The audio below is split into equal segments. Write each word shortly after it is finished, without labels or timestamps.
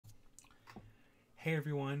Hey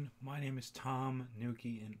everyone, my name is Tom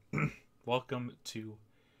Nuki, and welcome to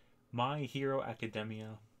My Hero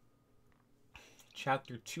Academia,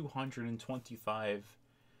 chapter 225.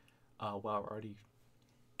 Wow, we're already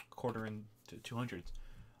quartering to 200s.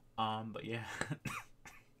 But yeah,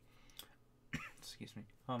 excuse me.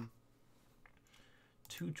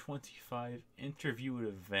 225 interview with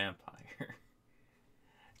a vampire,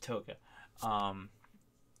 Toga. Cause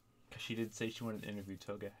she did say she wanted to interview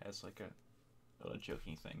Toga as like a little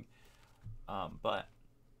joking thing. But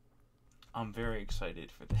I'm very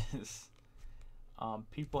excited for this.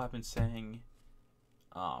 People have been saying,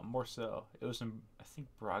 more so, it was in, I think,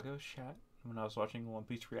 Brago's chat when I was watching One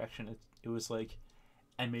Piece reaction. It was like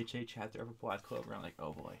MHA chapter over Black Clover. I'm like,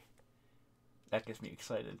 oh boy, that gets me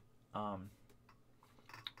excited.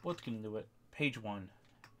 Let's get into it. Page 1.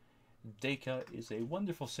 Deka is a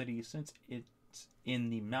wonderful city since it's in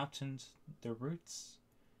the mountains. The roots.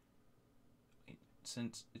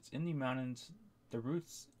 Since it's in the mountains, the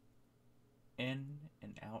roots in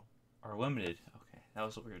and out are limited. Okay, that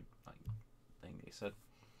was a weird thing they said.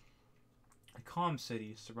 A calm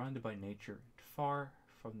city surrounded by nature and far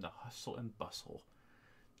from the hustle and bustle.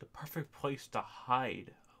 The perfect place to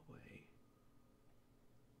hide away.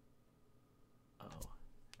 Oh,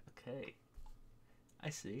 okay.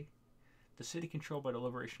 I see. The city controlled by the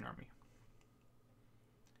Liberation Army.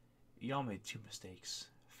 Y'all made two mistakes.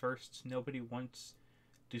 First, nobody wants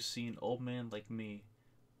to see an old man like me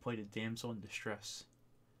play the damsel in distress.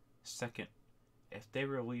 Second, if they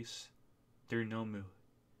release their Nomu,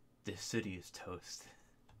 this city is toast.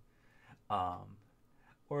 Um,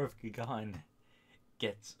 or if Gigan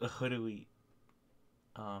gets a hoodie,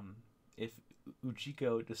 if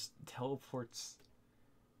Ujiko just teleports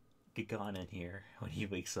Gigan in here when he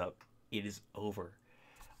wakes up, it is over.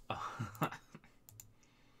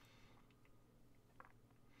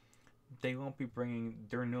 They won't be bringing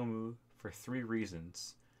their Nomu for 3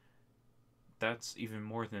 reasons. That's even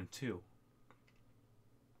more than 2.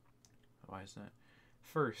 Why is that?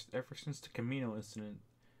 First, ever since the Camino incident,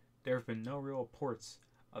 there have been no real reports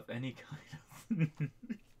of any kind of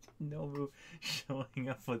Nomu showing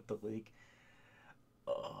up with the league.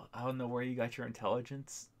 I don't know where you got your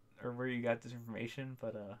intelligence or where you got this information,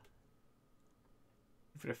 but you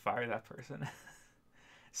better fire that person.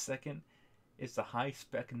 Second, it's the high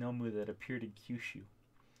spec Nomu that appeared in Kyushu.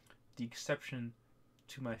 The exception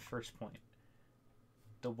to my first point.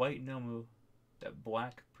 The white Nomu that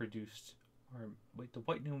Black produced, or wait, the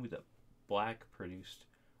white Nomu that Black produced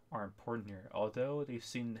are important here. Although they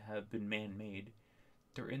seem to have been man-made,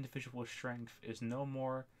 their individual strength is no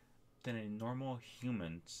more than a normal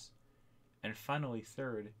human's. And finally,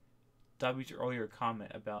 third, W's earlier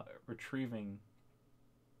comment about retrieving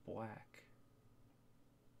Black.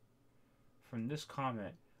 From this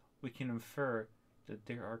comment, we can infer that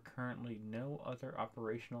there are currently no other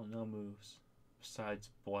operational Nomus besides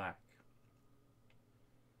Black.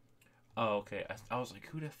 Oh, okay. I was like,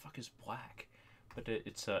 who the fuck is Black? But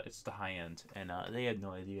it's the high end, and they had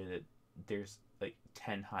no idea that there's like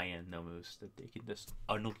 10 high end Nomus that they can just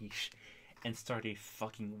unleash and start a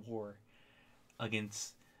fucking war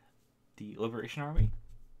against the Liberation Army,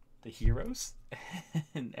 the heroes,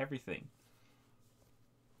 and everything.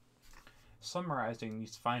 Summarizing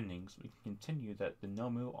these findings, we can continue that the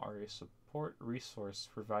Nomu are a support resource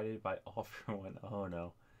provided by All for One. Oh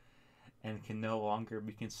no. And can no longer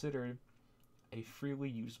be considered a freely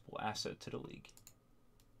usable asset to the League.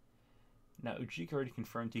 Now, Ujiko already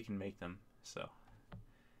confirmed he can make them, so.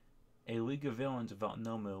 A League of Villains without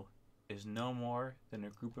Nomu is no more than a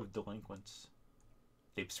group of delinquents.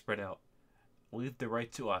 They've spread out. Leave the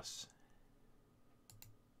right to us.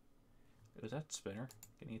 Was that Spinner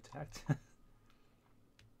getting attacked?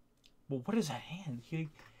 Well, what is a hand? He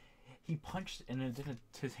punched and then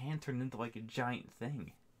his hand turned into like a giant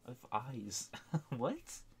thing of eyes.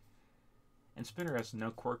 What? And Spinner has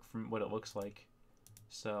no quirk from what it looks like.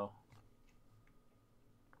 So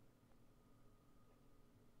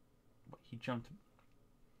he jumped.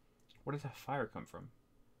 Where does that fire come from?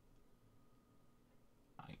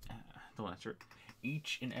 I don't answer it.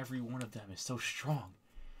 Each and every one of them is so strong.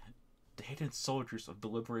 The hidden soldiers of the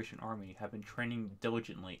Liberation Army have been training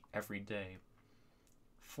diligently every day,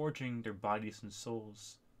 forging their bodies and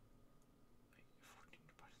souls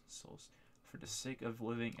for the sake of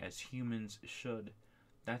living as humans should.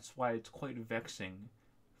 That's why it's quite vexing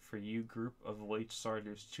for you group of late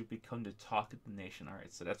starters to become the talk of the nation.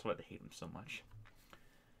 Alright, so that's why they hate him so much.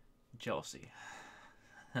 Jealousy.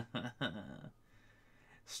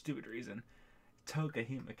 Stupid reason. Toga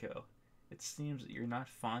Himiko. It seems that you're not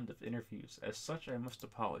fond of interviews. As such, I must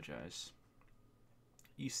apologize.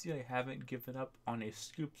 You see, I haven't given up on a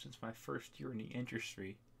scoop since my first year in the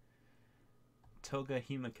industry. Toga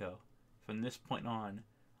Himiko. From this point on,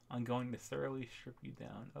 I'm going to thoroughly strip you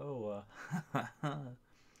down. Oh,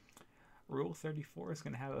 Rule 34 is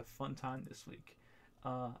going to have a fun time this week.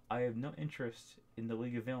 I have no interest in the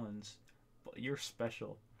League of Villains, but you're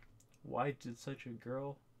special. Why did such a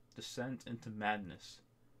girl descend into madness?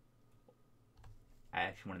 I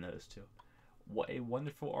actually want to know this too. What a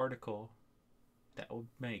wonderful article that would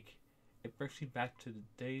make. It brings me back to the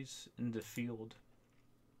days in the field.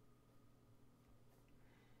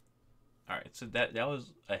 Alright, so that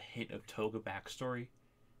was a hint of Toga backstory.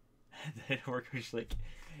 That worker's like,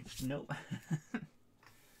 nope.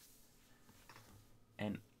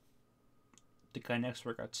 And the guy next to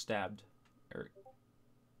her got stabbed. Or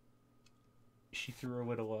she threw a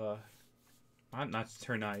little, not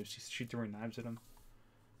her knives, she threw her knives at him.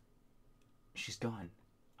 She's gone.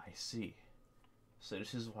 I see. So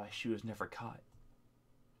this is why she was never caught.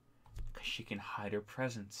 Because she can hide her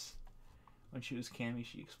presence. When she was Cammy,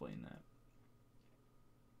 she explained that.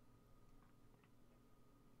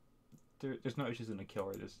 There's no way she's gonna kill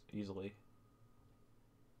her this easily.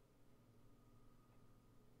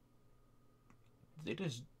 They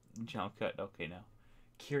just jump cut. Okay, now.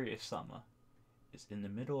 Curious-sama is in the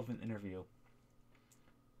middle of an interview.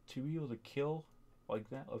 To be able to kill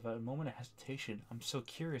like that without a moment of hesitation, I'm so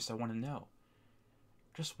curious, I want to know.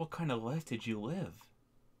 Just what kind of life did you live?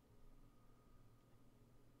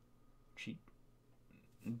 She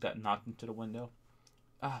got knocked into the window.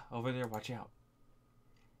 Ah, over there, watch out.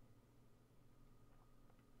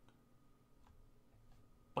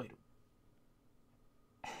 Wait.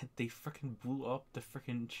 They freaking blew up the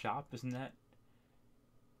freaking shop? Isn't that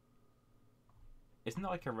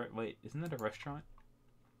like a wait? Isn't that a restaurant?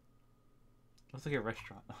 It looks like a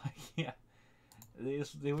restaurant. Yeah, they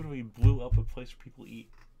literally blew up a place where people eat.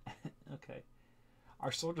 Okay,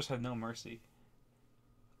 our soldiers have no mercy.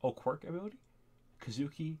 Oh, quirk ability,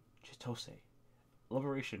 Kazuki Chitose,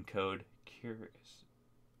 liberation code. Curious.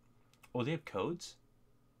 Oh, they have codes.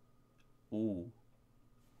 Ooh,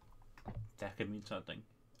 that could mean something.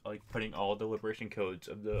 Like putting all the liberation codes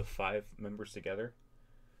of the 5 members together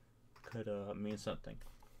could mean something.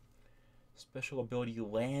 Special ability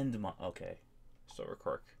landmine. Okay, so we're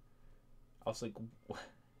quirk. I was like,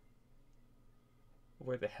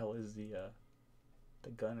 where the hell is the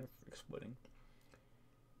gun exploding?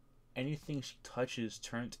 Anything she touches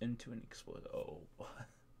turns into an explode. Oh,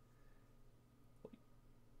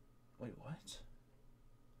 wait, what?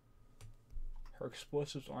 Her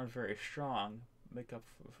explosives aren't very strong. Make up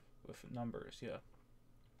with numbers, yeah.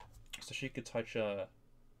 So she could touch Toga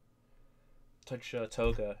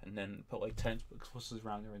and then put like 10 explosives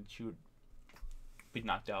around her and she would be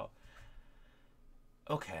knocked out.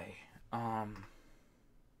 Okay,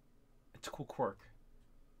 it's a cool quirk.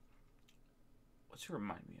 What's it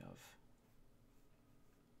remind me of?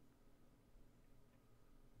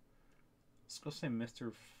 Let's go say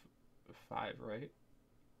Mr. 5, right?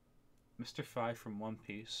 Mr. 5 from One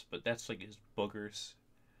Piece, but that's like his boogers.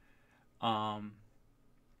 I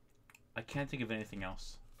can't think of anything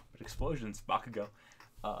else. But explosions, Bakugo.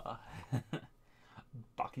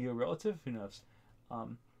 Bakugo relative? Who knows?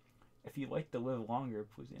 If you'd like to live longer,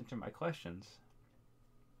 please answer my questions.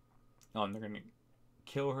 Oh, and they're gonna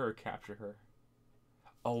kill her or capture her.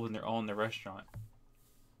 Oh, and they're all in the restaurant.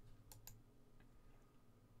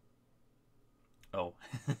 Oh.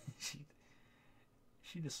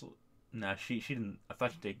 she just... Nah, she didn't... I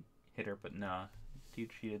thought she'd hit her, but nah. She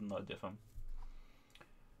didn't let diff him.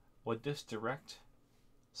 What this direct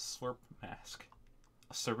slurp mask?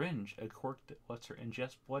 A syringe, a quirk that lets her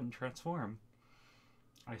ingest blood and transform.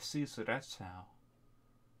 I see, so that's how.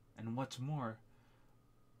 And what's more,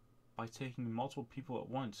 by taking multiple people at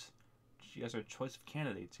once, she has her choice of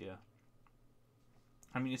candidates, yeah.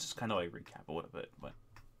 I mean, it's just kind of like recap a little bit, but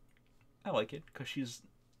I like it, because she's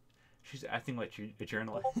acting like a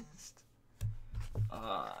journalist.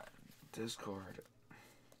 Discord.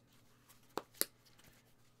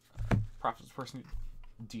 Props to this person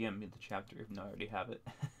who DM me the chapter, even though I already have it.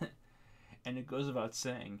 And it goes without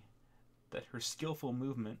saying that her skillful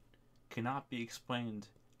movement cannot be explained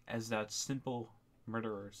as that simple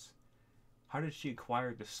murderers. How did she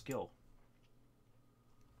acquire the skill?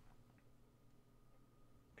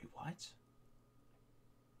 Wait, what?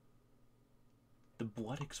 The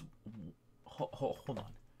blood hold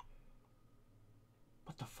on.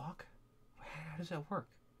 What the fuck? How does that work?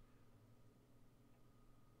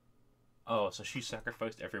 Oh, so she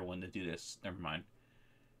sacrificed everyone to do this. Never mind.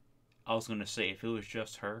 I was gonna say, if it was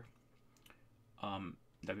just her,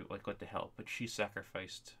 that'd be like, what the hell? But she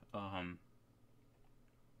sacrificed,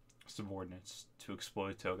 subordinates to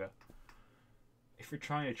exploit Toga. If you're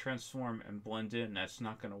trying to transform and blend in, that's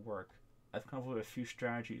not going to work. I've come up with a few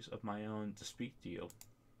strategies of my own to speak to you.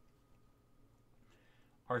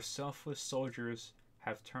 Our selfless soldiers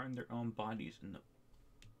have turned their own bodies into...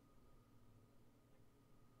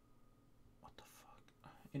 What the fuck?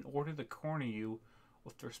 In order to corner you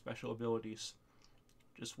with their special abilities.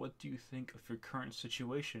 Just what do you think of your current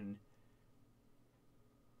situation?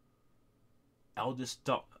 Eldest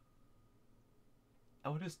daughter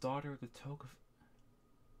of the Toga...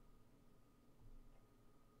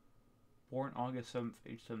 Born August 7th,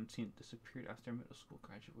 age 17, disappeared after middle school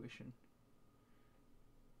graduation.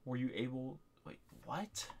 Were you able... Wait,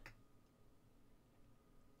 what?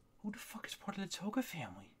 Who the fuck is part of the Toga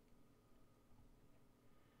family?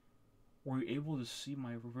 Were you able to see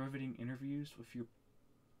my riveting interviews with your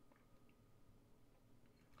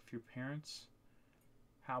parents?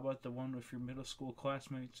 How about the one with your middle school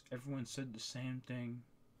classmates? Everyone said the same thing.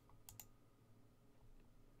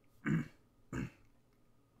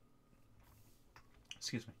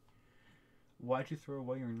 Excuse me. Why'd you throw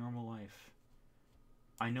away your normal life?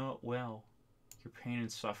 I know it well. Your pain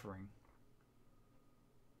and suffering.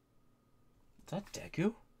 Is that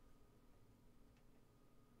Deku?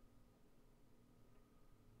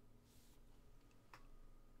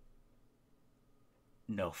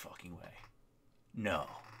 No fucking way. No.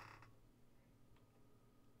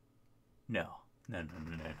 No. No.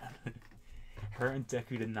 Her and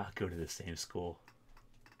Deku did not go to the same school.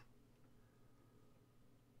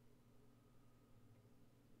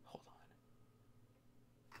 Hold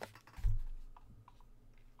on.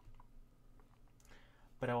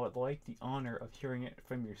 But I would like the honor of hearing it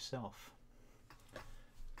from yourself.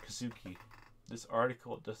 Kazuki, this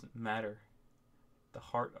article doesn't matter. The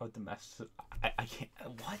heart of the message. I can't.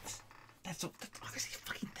 What? That's obviously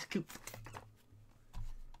fucking Deku.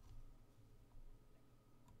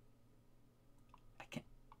 I can't.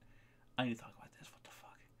 I need to talk about this. What the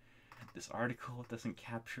fuck? This article doesn't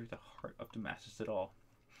capture the heart of the masses at all.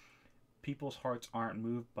 People's hearts aren't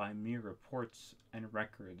moved by mere reports and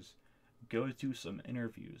records. Go do some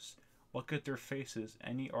interviews. Look at their faces.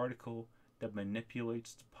 Any article that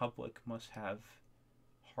manipulates the public must have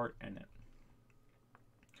heart in it.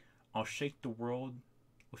 I'll shake the world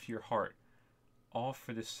with your heart, all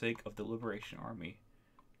for the sake of the Liberation Army.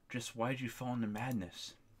 Just why'd you fall into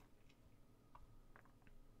madness?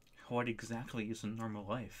 What exactly is a normal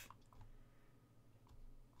life?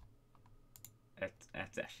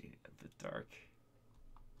 That's actually a bit dark.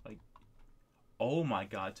 Like, oh my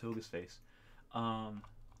god, Toga's face.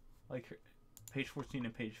 Like, page 14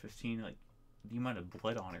 and page 15, like, the amount of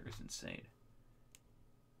blood on it is insane.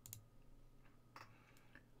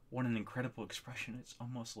 What an incredible expression. It's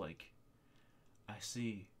almost like, I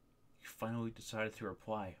see, you finally decided to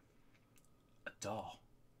reply. A doll.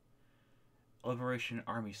 Liberation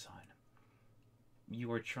Army sign.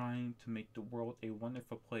 You are trying to make the world a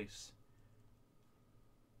wonderful place.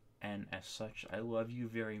 And as such, I love you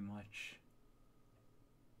very much.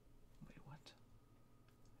 Wait, what?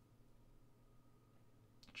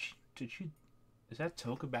 Did you... Is that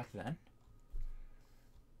Toga back then?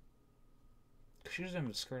 She doesn't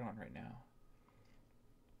have a skirt on right now.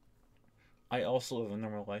 I also live a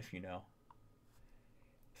normal life, you know.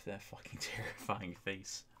 With that fucking terrifying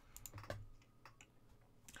face.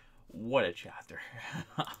 What a chapter.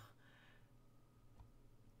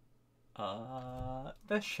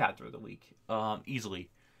 Best chapter of the week. Easily.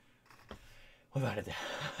 Without a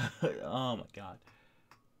doubt. Oh my god.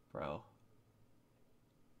 Bro.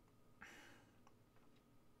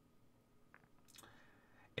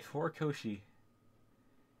 If Horikoshi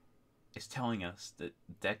is telling us that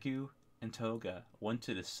Deku and Toga went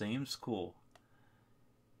to the same school.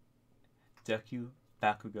 Deku,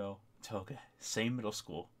 Bakugo, Toga, same middle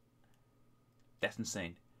school. That's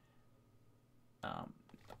insane. I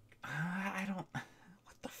don't...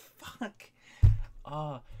 What the fuck?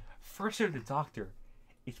 First year the doctor,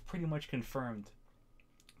 it's pretty much confirmed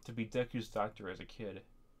to be Deku's doctor as a kid.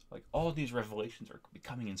 Like, all these revelations are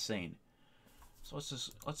becoming insane. So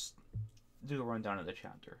let's do a rundown of the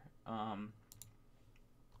chapter.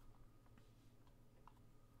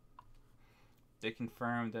 They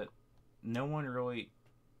confirmed that no one really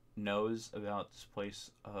knows about this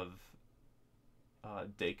place of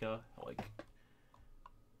Deka. Like,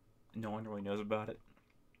 no one really knows about it.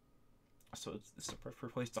 So it's a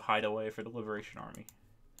perfect place to hide away for the Liberation Army.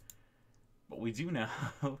 But we do know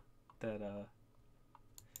that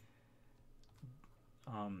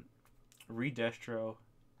Redestro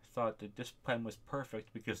thought that this plan was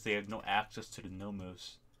perfect because they had no access to the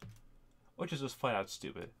Nomus, which is just flat out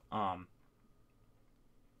stupid.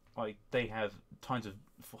 like they have tons of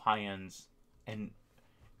high ends, and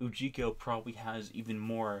Ujiko probably has even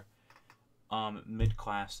more mid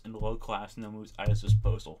class and low class Nomus at his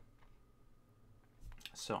disposal.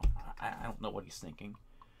 So I don't know what he's thinking.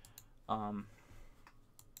 Um,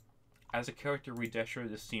 as a character, Redesha,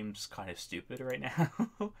 this seems kind of stupid right now.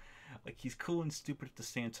 Like he's cool and stupid at the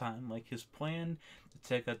same time. Like his plan to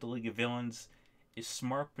take out the League of Villains is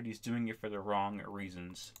smart, but he's doing it for the wrong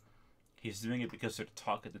reasons. He's doing it because they're the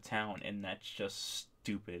talk of the town, and that's just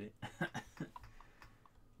stupid.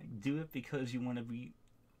 Do it because you want to be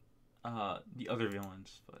the other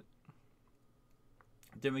villains. But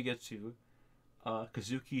then we get to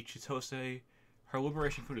Kazuki Chitose. Her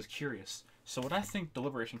liberation code is curious. So what I think the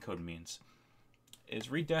liberation code means is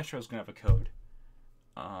Redesha is gonna have a code.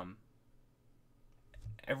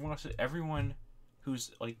 Everyone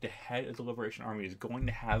who's like the head of the Liberation Army is going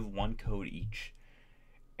to have one code each,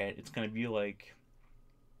 and it's gonna be like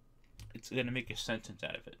it's gonna make a sentence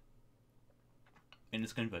out of it, and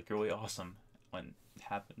it's gonna be like really awesome when it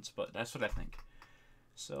happens. But that's what I think.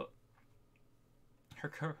 So her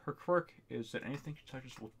quirk is that anything she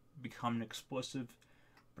touches will become an explosive,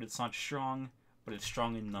 but it's not strong, but it's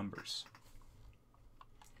strong in numbers.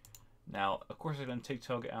 Now, of course, they didn't take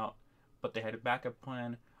Toga out, but they had a backup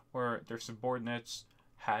plan where their subordinates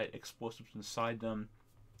had explosives inside them,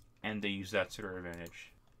 and they used that to their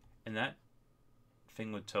advantage. And that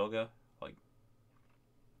thing with Toga, like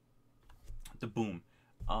the boom,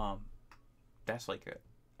 that's like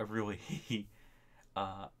a really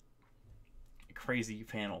crazy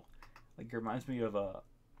panel. Like it reminds me of what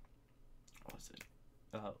was it?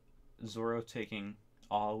 Zoro taking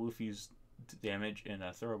all Luffy's damage in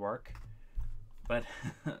a Thorough Bark. But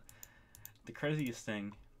the craziest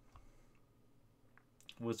thing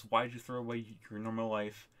was, why'd you throw away your normal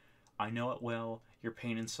life? I know it well, your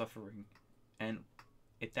pain and suffering. And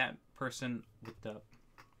if that person with the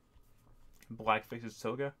black face is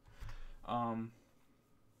Toga,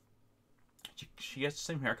 she has the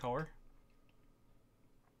same hair color,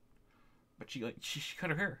 but she cut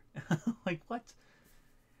her hair. Like, what?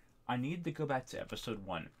 I need to go back to episode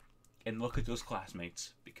 1 and look at those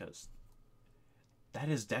classmates, because that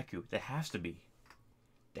is Deku. That has to be.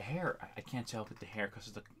 The hair, I can't tell with the hair because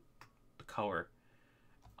of the color.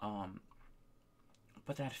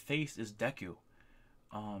 But that face is Deku.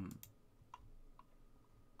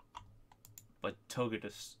 But Toga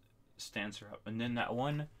just stands her up. And then that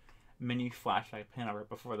one mini flashback panel right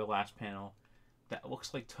before the last panel, that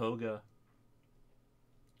looks like Toga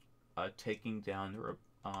taking down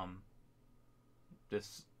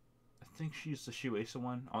this, I think she's the Shueisha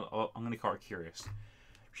one. I'm gonna call her Curious.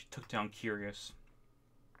 She took down Curious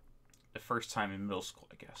the first time in middle school,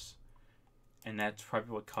 I guess, and that's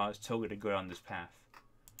probably what caused Toga to go down this path.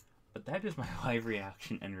 But that is my live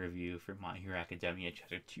reaction and review for My Hero Academia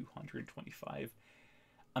chapter 225.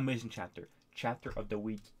 Amazing chapter of the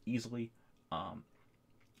week, easily. 5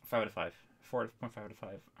 out of 5, 4.5 out of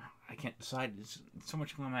 5. I can't decide. It's so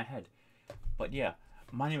much going on in my head. But yeah,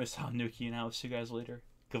 my name is Tom Nuki, and I will see you guys later.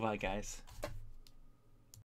 Goodbye, guys.